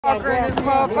Fucker in this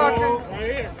motherfucker. Right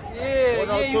here.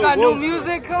 Yeah, you got new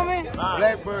music coming?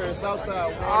 Blackbird,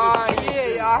 Southside.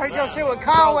 Yeah, I heard your shit with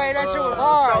Conway. That shit was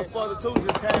hard. South Part 2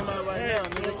 just came out right now.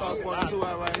 Nigga, South Part 2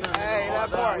 out right now. Hey,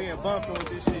 that part. We in Bompton with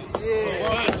this shit. Yeah.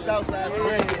 Bompton, Southside,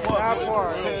 That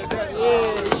part.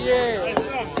 Yeah.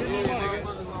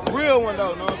 Real one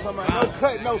though, know what I'm talking about? No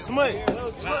cut, no smut.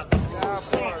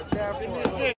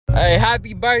 Hey,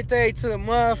 happy birthday to the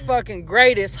motherfucking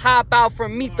greatest hop out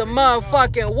from Meet the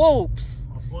Motherfucking Whoops.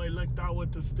 My boy looked out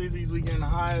with the stizzies, we getting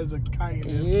high as a kite.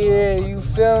 Yeah, you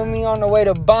feel me? On the way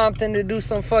to Bompton to do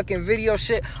some fucking video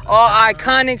shit. All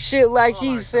iconic shit like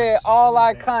he said. All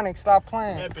iconic. Stop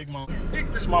playing. Epic moment.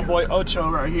 It's my boy Ocho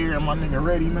right here and my nigga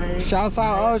Reddy, man. Shouts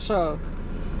out Ocho.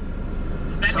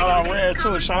 Shout out Red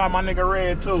too. Shout out my nigga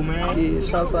Red too, man. Yeah,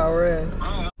 shouts out Red.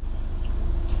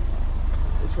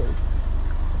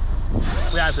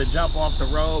 We had to jump off the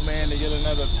road, man, to get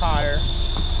another tire.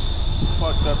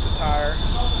 Fucked up the tire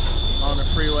on the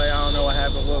freeway. I don't know what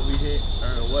happened, what we hit,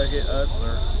 or what hit us,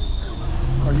 or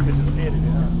you could just edit it,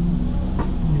 huh?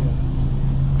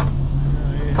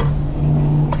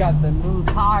 We got the new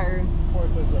tire.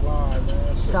 4th of July,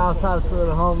 man. Shouts out to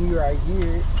the homie right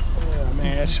here. Yeah,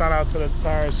 man. Shout out to the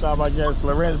tire shop, I guess.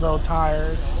 Lorenzo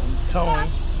Tires and Towing.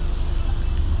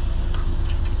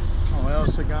 Oh, El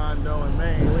Segundo and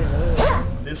Maine.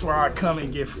 This where I come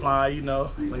and get fly, you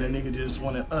know, when a nigga just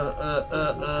wanna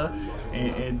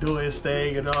and do his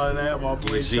thing and all that. My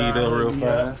boy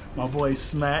Sean, my boy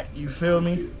Smack, you feel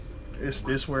me?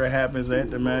 This where it happens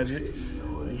at the Magic.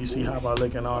 You see how I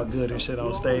looking all good and shit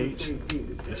on stage.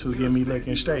 This who get me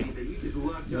looking straight. You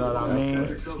know what I mean?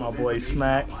 It's my boy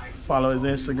Smack. Follow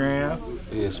his Instagram.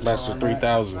 Yeah, Smack's for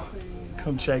 3,000.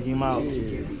 Come check him out.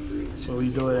 That's what we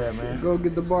do it at, man. Go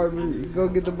get the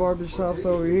barber shops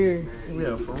over here.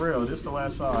 Yeah, for real. This the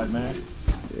Westside, man.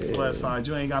 It's the Westside.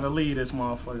 You ain't gotta leave this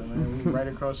motherfucker, man. We right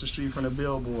across the street from the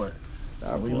billboard.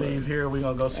 We leave here, we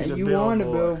gonna go see the billboard. You on the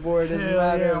billboard?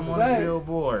 Yeah, I'm on the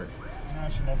billboard.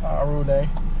 National Piru Day.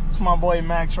 It's my boy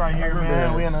Max right here,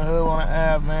 man. We in the hood on the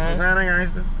Ave, man. What's happening,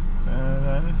 gangster?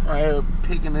 Right here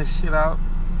picking this shit out.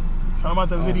 Tell them about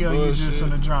the video you just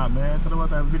finna drop, man. Tell them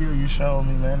about that video you showed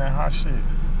me, man. That hot shit.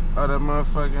 Oh, that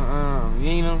motherfucking,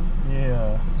 you know?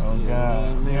 Yeah. Oh, yeah,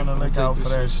 God. Be on the lookout for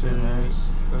that shit, man.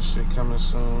 That shit coming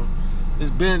soon.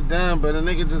 It's been done, but a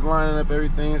nigga just lining up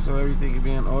everything so everything can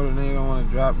be in order. Nigga don't want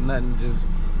to drop nothing just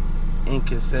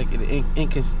inconsistent. You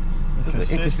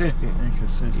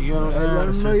know what I'm saying?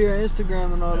 Let them know your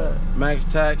Instagram and all that. Max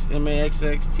Tax,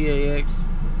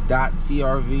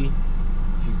 MAXXTAX.CRV.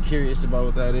 If you're curious about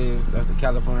what that is, that's the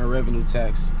California revenue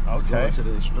tax. It's going to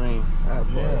the extreme.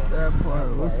 That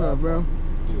part. What's up, bro?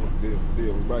 Deal.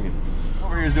 We're bugging.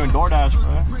 Over here is doing DoorDash,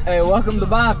 bro. Hey, welcome to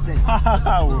Bompton.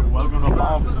 Welcome to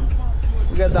Bompton.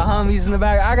 We got the homies in the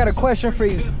back. I got a question for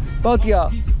you, both of y'all.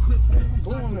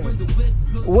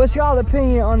 What's y'all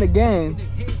opinion on the game?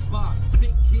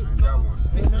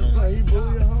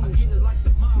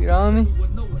 You know what I mean?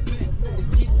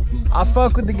 I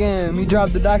fuck with the game. He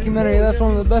dropped the documentary. That's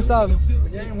one of the best albums. The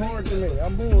game hard to me.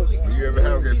 I'm bored. If you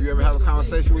ever have a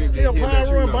conversation with him, yeah,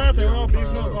 Piru and Bompton. We don't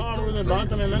beef no Piru and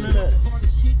Bompton and none of that.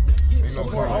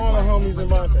 Support all the homies in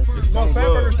Bompton. No fat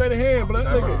burger, stay the hand, but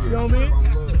nigga, you know what I mean?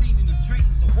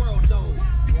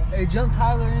 Hey, jump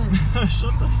Tyler in.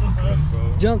 Shut the fuck up,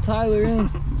 bro. Jump Tyler in.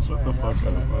 Shut the fuck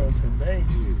up, bro. Today.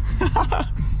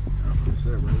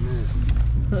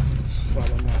 Let's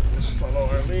follow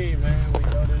our lead, man. We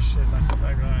know this shit like the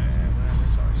back of our hand, man.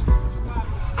 This our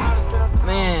shit.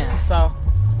 Man, so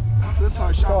this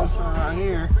our shopping center right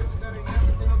here.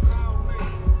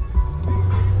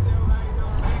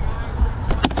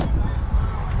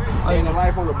 Gain the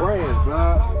life on the brand,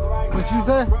 blood. what you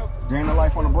said? Gain the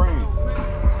life on the brand.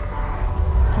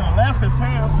 To the left is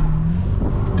Tams.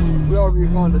 We over here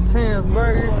going to Tim's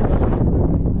Burger. To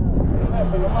the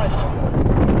left is the life.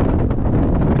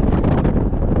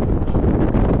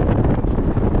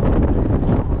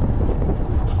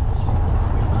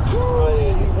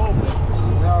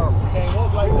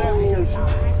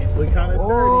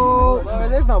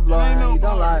 There's no blow. Ain't no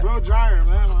don't lie. blow dryer,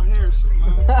 man. My hair,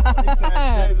 man.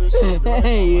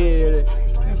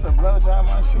 It's a blow dryer,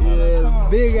 my shit. Yeah,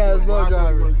 big ass blow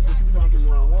dryer.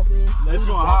 Let's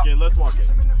walk in. Let's walk in.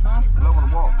 I don't want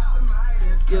to walk.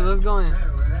 Yeah, let's go in.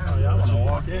 Oh, y'all want to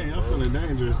walk in? I'm feeling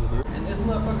dangerous. And this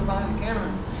motherfucker behind the camera.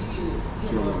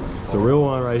 It's a real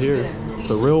one right here. It's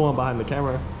a real one behind the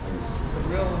camera. It's a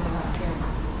real one behind the camera.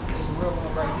 It's a real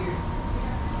one right here.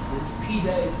 It's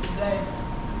P-Day. It's today.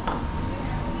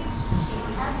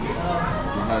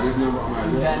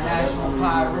 That National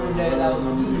Piru Day, that was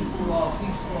beautiful, all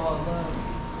peaceful, all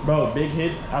love. Bro, Big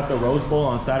Hits at the Rose Bowl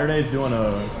on Saturday is doing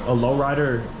a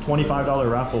lowrider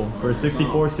 $25 raffle for a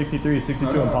 64, 63,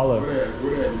 62 Impala.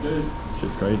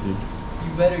 Shit's crazy. You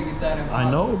better get that in. I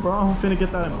know, bro. I'm finna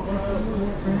get that in.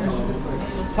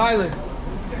 Tyler.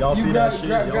 Y'all see that shit?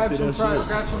 Y'all see that shit?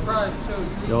 Grab some fries too.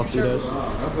 Y'all see that shit?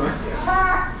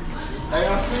 Hey,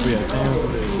 y'all see We had Tams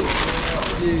with it.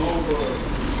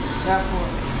 That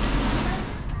one.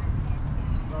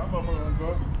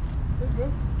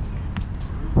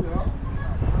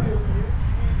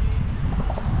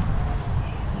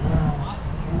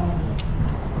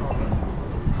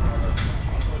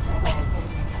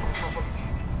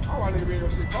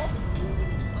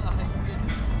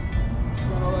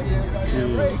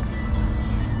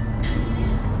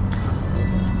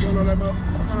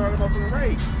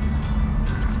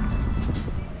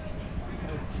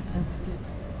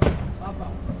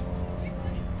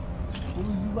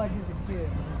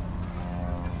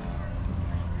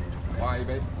 Why,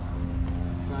 baby?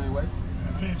 Same way.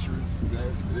 Adventurous.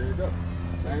 There you go.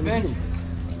 Same Adventure.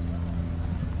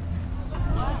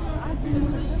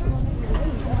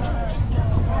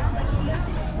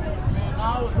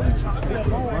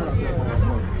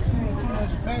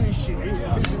 Spanish shit,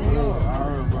 pissing me off.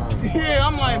 Yeah,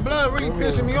 I'm like, blood really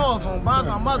pissing me off on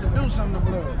Bompton. I'm about to do something to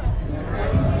blood.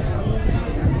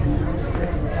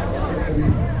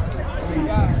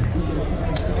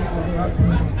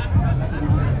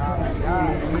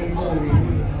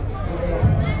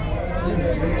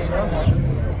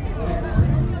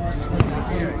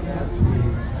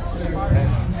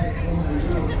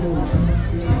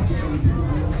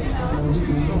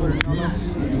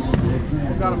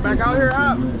 Got him back out here,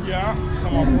 Hop? Yeah,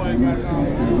 come on, boy, back on.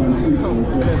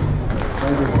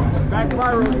 Back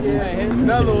viral. Yeah, here's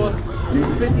another one.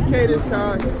 50K this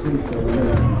time.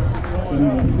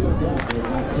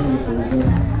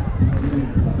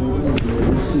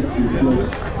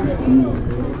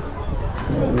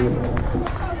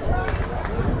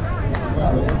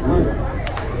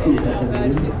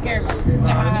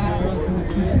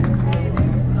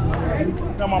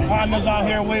 Got my partners out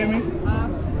here with me.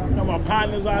 Got my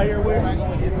partners out here with me.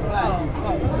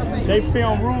 They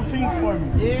film routines for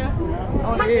me. Yeah?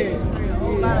 Oh, there is. A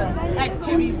whole lot of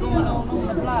activities going on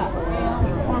the block. Man,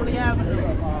 it's Harley Avenue.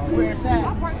 Where it's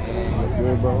at.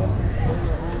 Good, bro.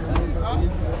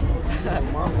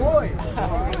 My boy.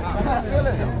 How you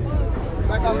feeling?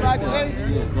 Back outside today?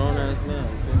 Grown ass man.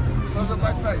 What's up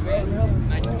back today, man?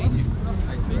 Nice to meet you.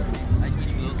 Nice to meet you. Nice to meet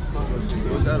you, Luke.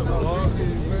 What's that about?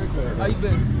 How you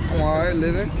been? I'm alright,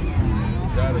 living.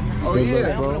 Oh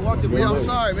yeah, we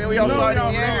outside, man. We outside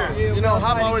again. You know,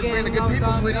 Hop always bring the good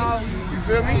peoples with him. You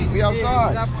feel me? We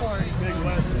outside. Big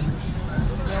lesson.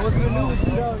 Yeah, what's good news?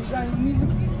 You got any music?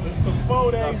 It's the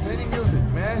FOEDAY. Plenty music,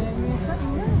 man.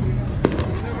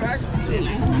 Never asked me to.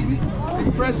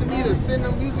 He's pressing me to send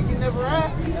them music you never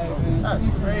had. That's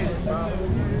crazy, bro.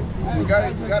 You got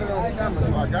it on camera,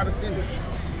 so I gotta send it.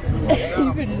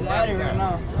 You could just add it right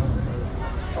now.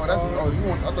 Oh, that's. Oh, you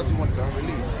want? I thought you wanted the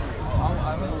unreleased. I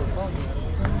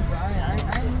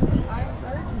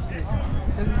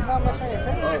This is not much on your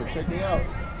page. Oh, check me out.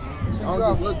 I don't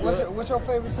just look good. What's your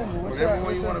favorite single? Whatever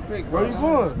one you want to pick, bro. Where you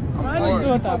going? I ain't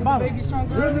doing that. Baby song,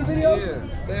 girl, video. Yeah.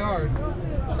 They hard.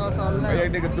 Shouts out to Hey,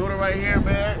 that nigga do it right here,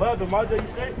 man. Well, the mother you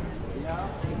think?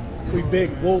 We big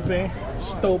whooping,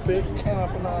 stupid,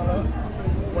 camp and all that.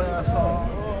 Where I saw.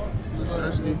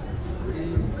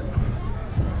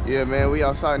 Yeah, man, we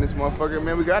outside in this motherfucker,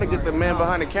 man. We gotta get the man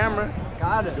behind the camera.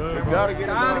 Got it. We gotta get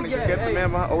him behind get the man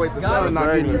behind. Oh wait, the sun's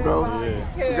not getting you, bro.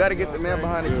 Yeah. We gotta get the man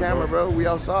behind the camera, bro. We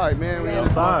outside, man. We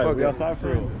Outside. We outside for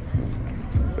real.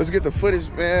 Let's get the footage,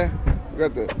 man. We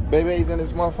got the babies in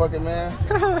this motherfucker, man.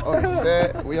 On the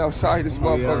set. We outside this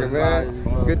motherfucker, man.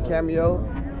 Good cameo.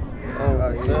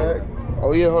 On set.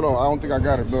 Oh yeah, hold on. I don't think I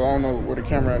got it, bro. I don't know where the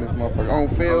camera in this motherfucker. On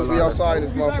Phil's, we outside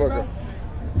this motherfucker.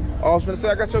 I was finna say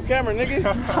I got your camera, nigga.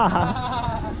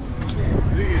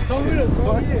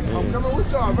 I'm coming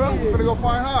with y'all, bro. We're finna go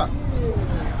find Hop.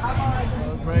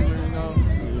 It's regular, you know.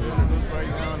 Just right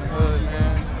now in the hood,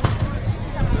 man.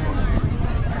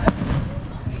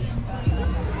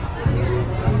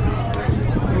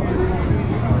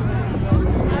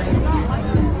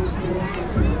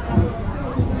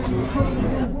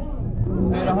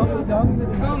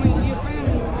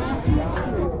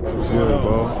 What's good,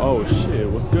 bro? Oh shit,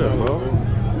 what's good, bro?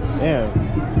 Damn,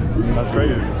 that's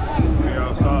crazy. We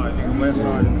outside, nigga.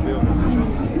 Westside in the building.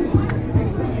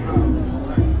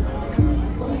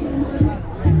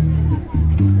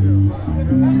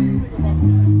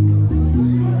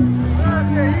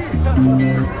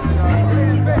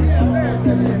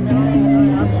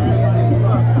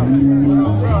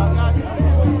 Bro, I got you.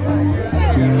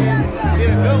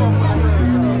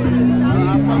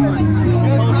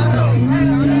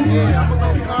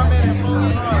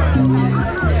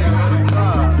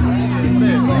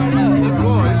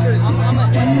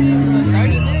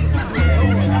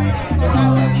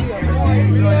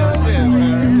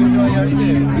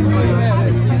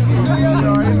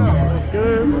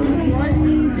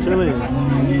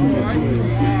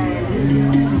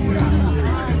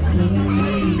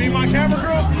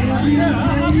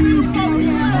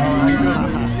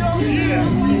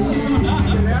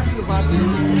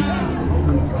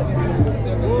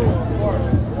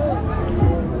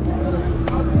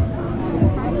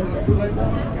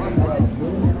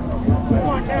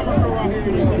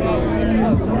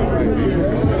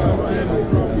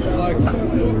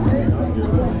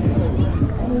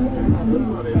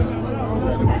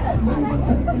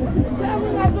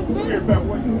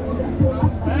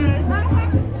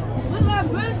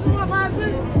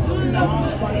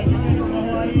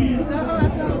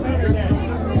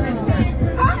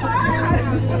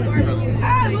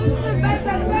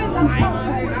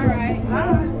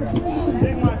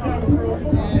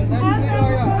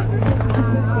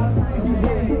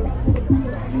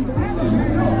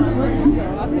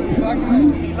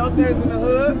 elotes in the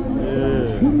hood.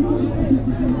 Yeah.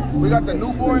 We got the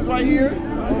newborns right here.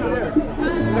 Over there. We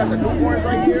got the newborns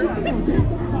right here.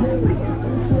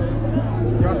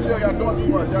 Y'all chill, y'all doing too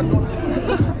much. Y'all doing too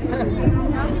much.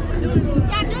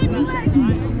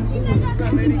 What's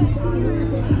up, lady?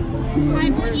 Hi,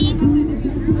 Boogie.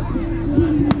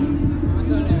 What's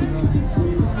her name?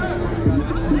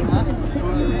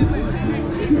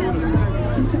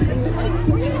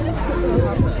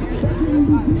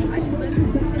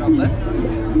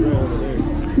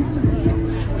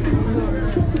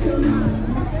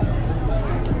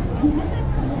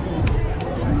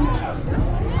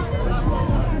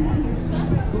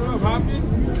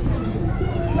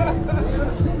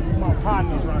 My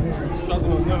partners right here.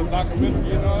 Something on another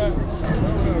documentary and all that.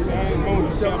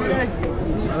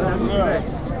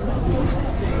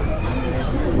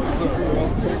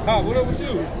 Hi, what up with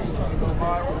you?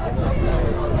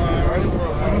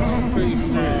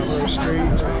 We're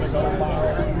straight trying to go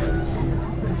viral.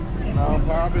 No,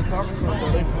 I've been talking to them.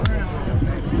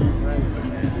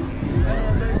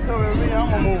 They telling me I'm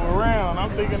gonna move around. I'm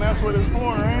thinking that's what it's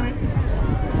for, ain't it?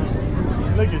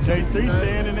 Look at J3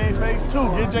 standing in their face too.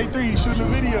 Get J3, he's shooting a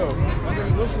video.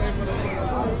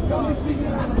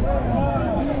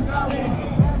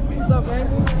 What's up, man?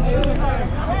 What's up,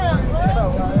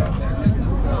 man?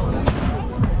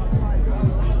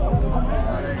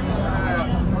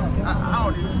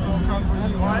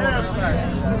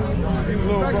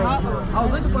 I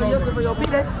was looking for you yesterday for your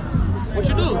B-Day. What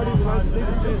you do? What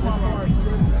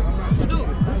you do?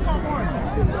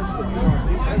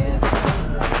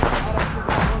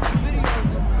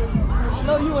 I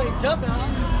know you ain't jumping, huh?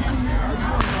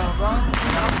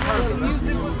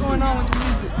 Music, what's going on with the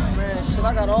music? Man, shit,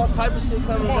 I got all type of shit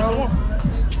coming, bro.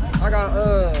 I got,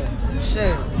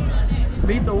 shit.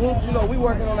 Beat the Whoop, you know, we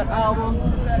working on the album.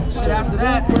 Shit after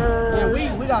that. Yeah,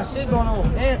 we got shit going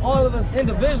on. And all of us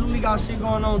individually got shit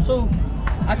going on too.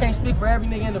 I can't speak for every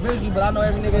nigga individually, but I know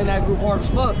every nigga in that group hard as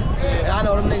fuck. And I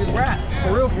know them niggas rap.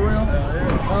 For real, for real.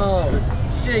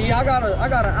 Shit, yeah, I got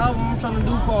an album I'm trying to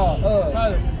do called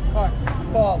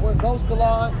what, Ghost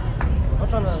Collide. I'm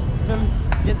trying to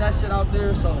get that shit out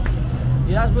there, so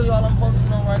yeah, that's really all I'm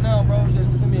focusing on right now, bro. It's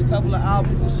just gonna be a couple of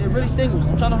albums and shit. Really singles.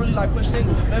 I'm trying to really like push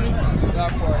singles, you feel me?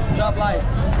 Drop like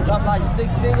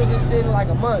 6 singles and shit in like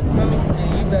a month, you feel me?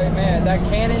 Yeah, you better, man. That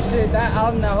Cannon shit, that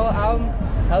album, that whole album.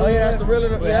 Oh yeah, that's the real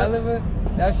of it.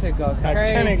 That shit go That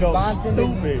crazy. cannon goes Bompton,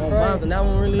 stupid. Bompton, that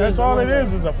one really That's is. all it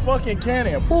is a fucking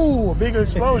cannon. Boom, a big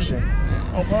explosion.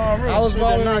 Oh, I was shit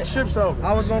that going knock ships over.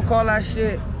 I was gonna call that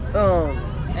shit,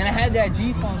 And it had that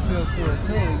G-Funk feel to it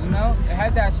too, you know? It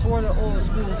had that sort of old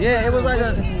school. yeah, it was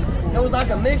like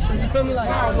a mixture, you feel me? Like,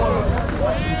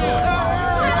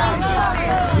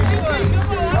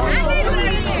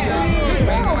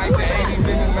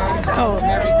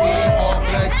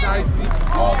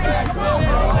 All black gloves,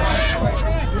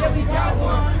 yeah, we got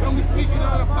one. When we speaking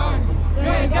on the body, you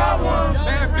ain't got one.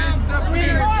 Bad bitch stuff in the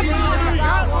TV, I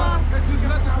got one. Cause you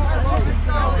got the whole road to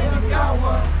start, and we got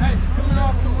one. Hey, coming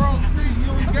off the wrong street,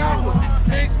 yeah, we got one.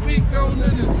 Can't speak on the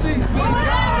seat, we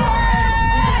got one.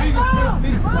 We can put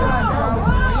beat beside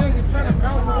y'all. You ain't trying to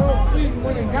bounce the whole fleet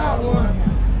when you got one.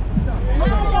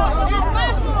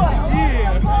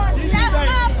 Yeah, That's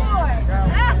my boy.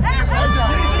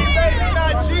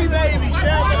 G-Baby,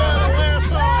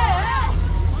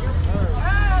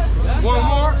 One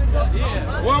more?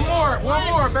 Yeah. One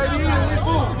more, baby. We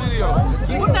boom video.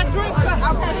 What's that drink?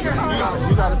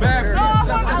 You got a bad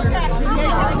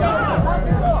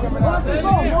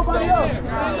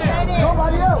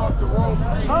Nobody else.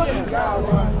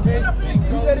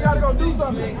 You said you gotta go do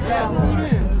something.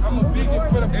 I'm a vegan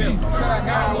for the beat. I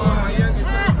got one. My youngest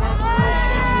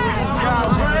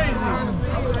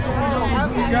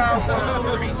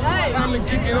time to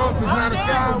kick it off is not a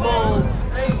Super Bowl.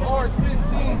 8 R's,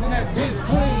 15s, and that bitch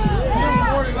clean.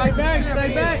 Stay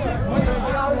back.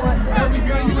 Every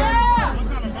gun you got,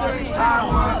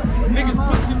 niggas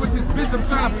pussy with this bitch. I'm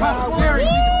trying to pop a cherry.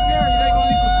 Niggas scary. They gon'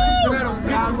 need some piece of that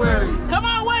obituary. Come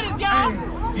on with it, y'all.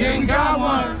 You ain't got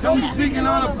one. Don't be speaking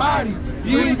on a body.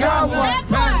 You ain't got one.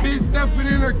 That bitch stuffing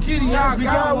in her kitty. I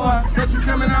got one. Cause you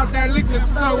coming out that liquor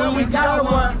store when we got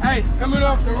one. Hey, coming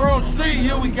off the road street,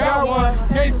 here we got one.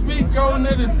 Can't speak going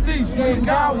to the sea, you ain't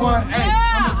got one. Hey,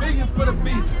 I'm a vegan for the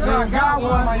beat, so I got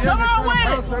one. My Come on with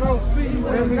it. I don't see you,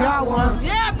 and we got one.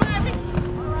 Yeah, baby.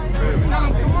 Tell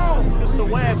 'em, come on. It's the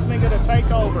West nigga to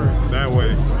take over. That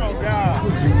way. Oh God.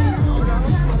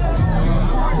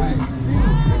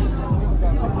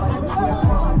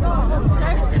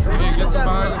 Yeah, get some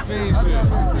behind the scenes shit.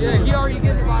 Yeah, he already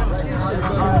gets it behind the scenes shit.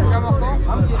 Got my phone?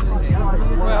 I'm getting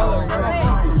it. Well, hello, got my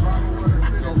phone.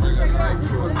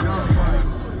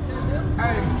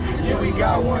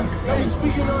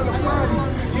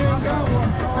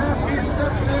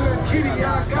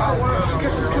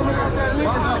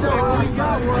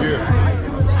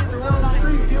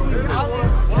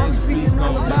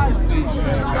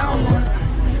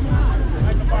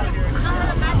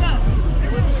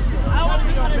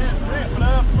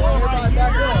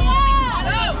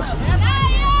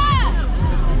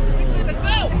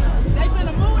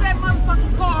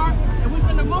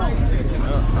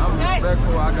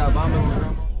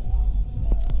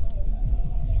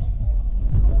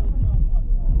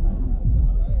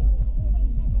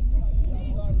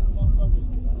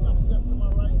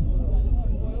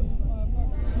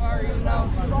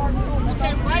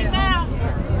 Okay, right now.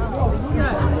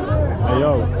 Hey,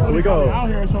 yo, here we go. Out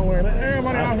here somewhere.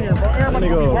 Everybody out here, bro. Everybody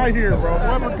gonna be right here, bro.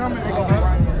 Whoever coming, they gonna be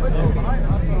right here.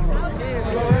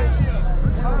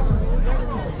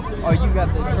 Oh, you got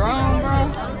the drone, bro?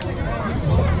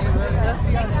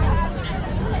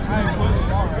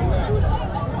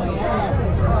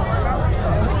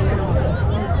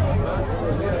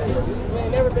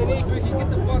 Never been eating. Ricky, get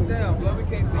the fuck down, bro. We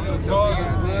can't see no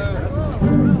joggers, man.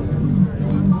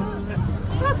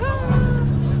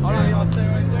 Hold on, y'all stay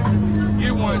right there.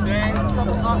 Get one, Dan.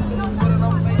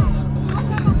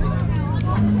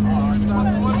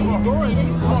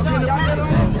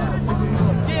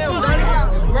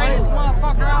 Greatest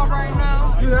motherfucker out right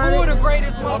now. Who the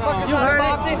greatest motherfuckers out of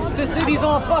Compton? The city's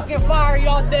on fucking fire.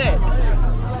 Y'all dead.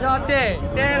 Y'all dead.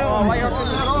 Dead on. Why y'all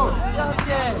putting that on? Y'all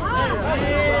dead.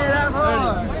 Yeah, that's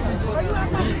hard.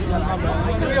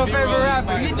 Who's your favorite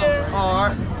rapper? He dead?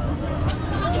 Alright.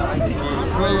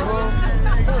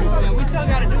 Man, we still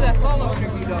gotta do that solo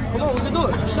interview though. Come on, we can do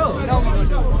it. Show. You know we gonna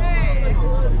do it.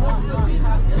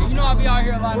 You know I'll be out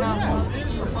here a lot now.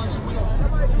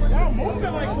 Y'all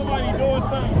moving like somebody doing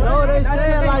something. No, they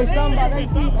saying like somebody.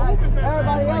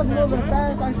 Everybody else moving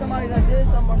fast like somebody that did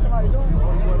something or somebody doing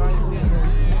something.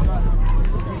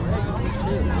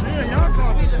 Yeah, y'all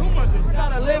causing too much attention. You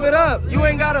gotta live it up. You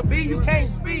ain't gotta be, you can't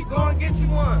speak. Go and get you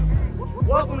one.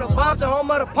 Welcome to Bompton,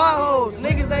 home of the potholes.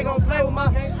 Niggas ain't gonna play with my.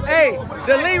 Hey,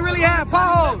 the league really had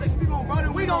potholes.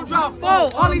 We gonna drop 4.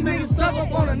 All these niggas stuck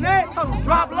up on the net, tell them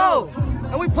drop low.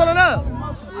 And we pulling up.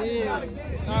 Yeah.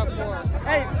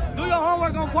 Hey, do your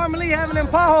homework on Parma Lee having them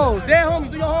potholes. Dead homies,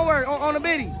 do your homework on the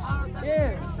biddy.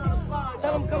 Yeah.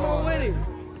 Tell them come on with it.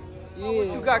 Yeah.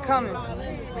 What you got coming?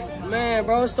 Man,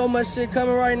 bro, so much shit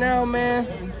coming right now, man.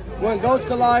 When Ghosts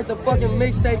Collide, the fucking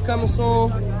mixtape coming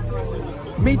soon.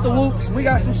 Meet the Whoops, we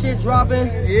got some shit dropping.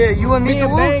 Yeah, you and Meet the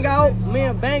Whoops? Me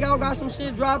and Bang Out got some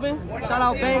shit dropping. Shout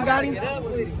out Bang Gotti.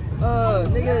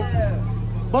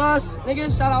 Nigga, Bus,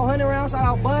 nigga, shout out 100 Round, shout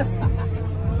out Bus.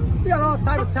 We got all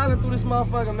type of talent through this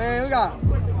motherfucker, man. We got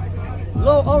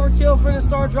Lil Overkill finna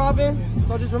start dropping.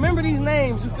 So just remember these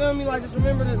names, you feel me? Like, just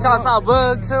remember this. Shout out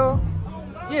Bug, too.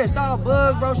 Yeah, shout out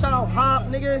Bug, bro. Shout out Hop,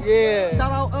 nigga. Yeah.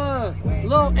 Shout out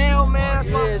Lil L, man. That's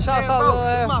my shout man, out bro. Lil L.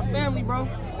 That's my family, bro.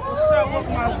 What's up with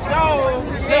my dog?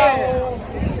 Yeah.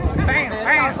 Bam,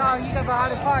 bam. Shout out, you got the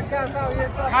hottest podcast out here.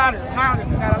 Hottest.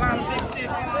 We got a lot of big shit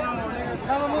going on, nigga.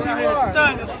 Tell them who We out you here are.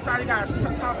 thugging. Sometimes you gotta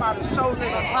talk about the show,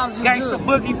 Sometimes nigga. you Gangsta do.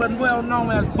 Boogie, but well known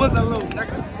as Boogaloo,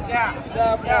 nigga. Yeah.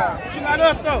 What you got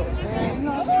up, though?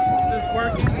 Just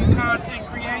working, content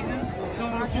creating,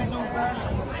 doing what you do, man.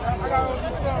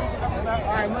 All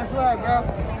right, much love, bro.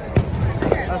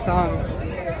 That's on me.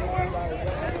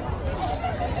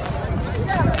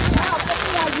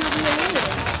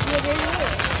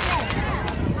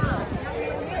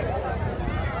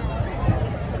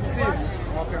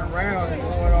 Walking around and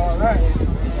doing all that.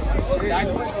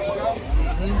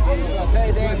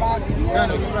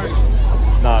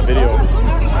 Nah, video.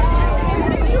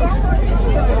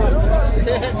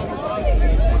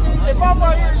 If I'm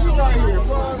right here, you right here,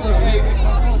 bro.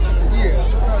 Yeah.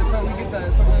 So we get that.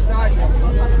 So we got you.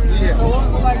 Yeah. So what's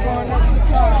it like growing up as a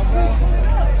child, bro?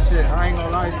 Shit, I ain't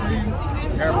gonna lie to you.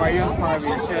 Everybody else probably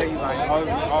will tell you like, oh, it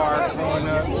was hard growing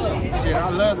up. Shit, I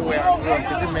love the way I grew up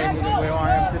because it made me the way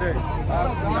I am today.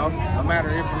 You know, no matter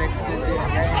if a nigga sit there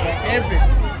and gang, infant.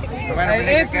 No matter if a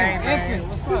nigga gang,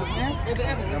 What's up, man?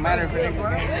 no matter if a nigga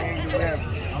gang, do whatever.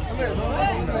 I'm still,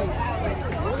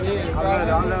 Yeah, I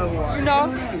love who I am. You know.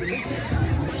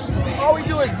 All we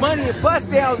do is money and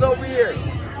bust downs over here.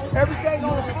 Everything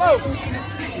on the float.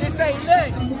 This ain't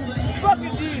nothing. Fuck a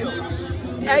deal.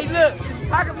 Hey, look,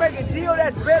 I can make a deal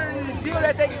that's better than the deal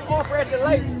that they can offer at the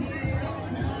lake.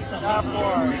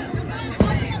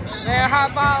 Man, how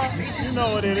about? You know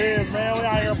what it is, man. We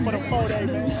out here for the FOEDAY,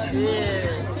 man. Yeah.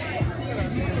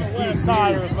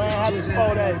 Westsiders, man. Happy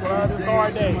FOEDAY, bro. This is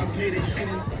our day.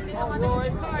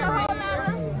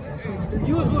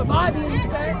 You was with Bobby and you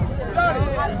said, started.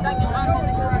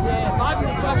 Yeah, Bobby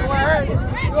was fucking with her.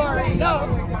 You already know.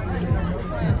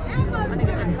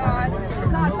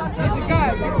 Get your guy.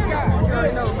 You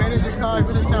already know, man. It's your car,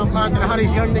 Town Park, and how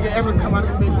these young niggas ever come out of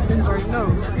the niggas already know.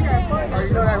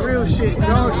 Already know that real shit,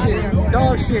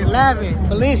 dog shit, Lavin,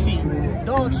 Balenci,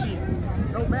 dog shit,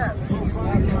 no map.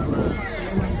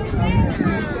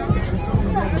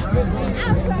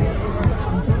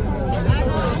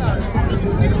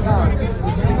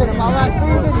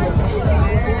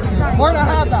 More than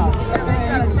HopOut.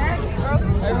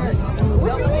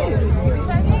 What you mean?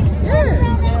 Yeah.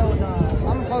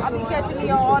 I'm supposed to be catching me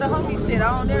on all the homie shit. I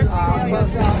don't dare see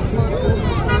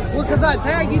Well, cause I gotta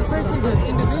tag these persons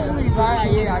individually,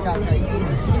 right? Yeah, I gotta tag you.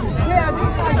 Yeah, I do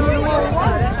tag you in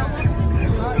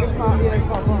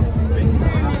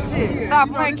the shit. Stop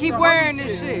playing, keep wearing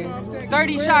this shit.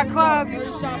 30 Shot Club. 30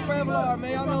 Shot Prevlar,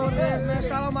 man. Y'all know what it is, man.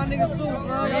 Shout out my nigga Soup,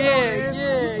 bro.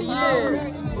 Yeah.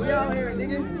 We out here,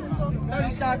 nigga.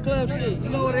 30 Shot Club shit. You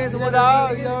know what it is and what Yeah.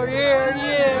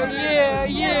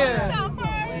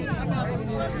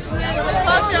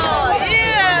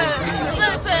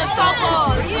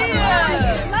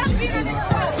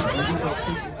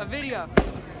 A video.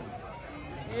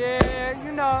 Yeah,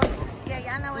 you know. Yeah,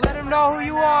 y'all know what Let them know who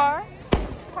you are.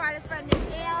 Quarters from the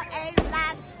LA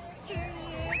block,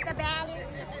 period, the valley.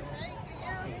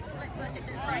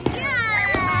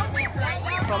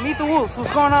 Yeah. So meet the Whoops.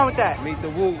 What's going on with that? Meet the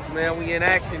Whoops, man. We in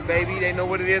action, baby. They know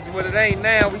what it is and what it ain't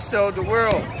now. We showed the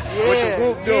world what the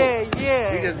Whoop do.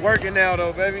 Yeah. We just working now,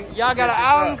 though, baby. Y'all got an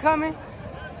album coming?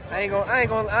 I ain't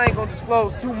gonna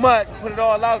disclose too much, put it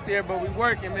all out there, but we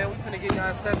working, man. We finna get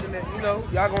y'all something that, you know,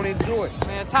 y'all gonna enjoy.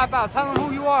 Man, top out. Tell them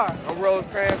who you are. I'm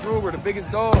Rosecrans Ruger, the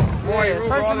biggest dog. Yeah,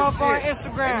 search him up on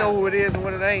Instagram. They know who it is and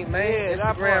what it ain't, man. Yeah,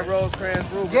 Instagram Rosecrans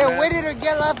Ruger. Get man. with it or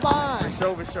get left behind.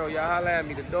 For sure. Y'all holla at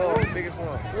me, the dog, the biggest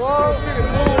one. Whoa.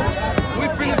 We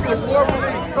finished the war when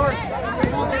it starts.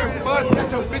 Bus,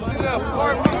 got your bitch in the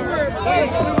apartment. We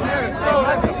ain't shooting at a show.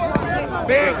 That's a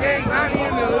bad gang, not in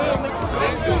the hood.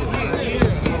 They shooting.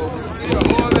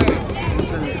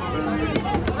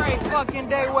 Great fucking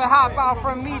day with HopOut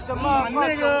from Meet the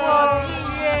Motherfucker.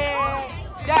 Yeah,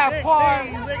 that part.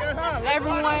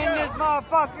 Everyone in this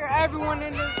motherfucker.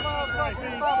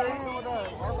 Stop playing with us.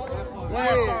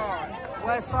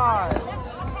 Westside.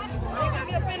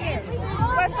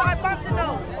 Westside Bompton,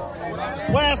 though.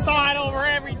 Westside over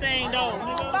everything, though.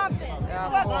 Bompton.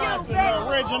 Bompton, the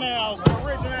originals,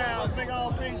 nigga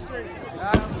on Pink Street.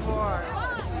 That part.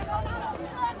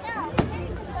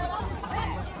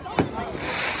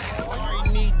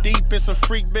 Knee deep in some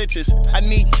freak bitches. I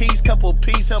need keys, couple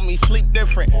P's, help me sleep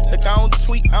different. Look, I don't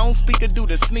tweet, I don't speak or do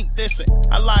the sneak dissing.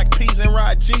 I like P's and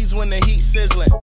ride G's when the heat sizzling.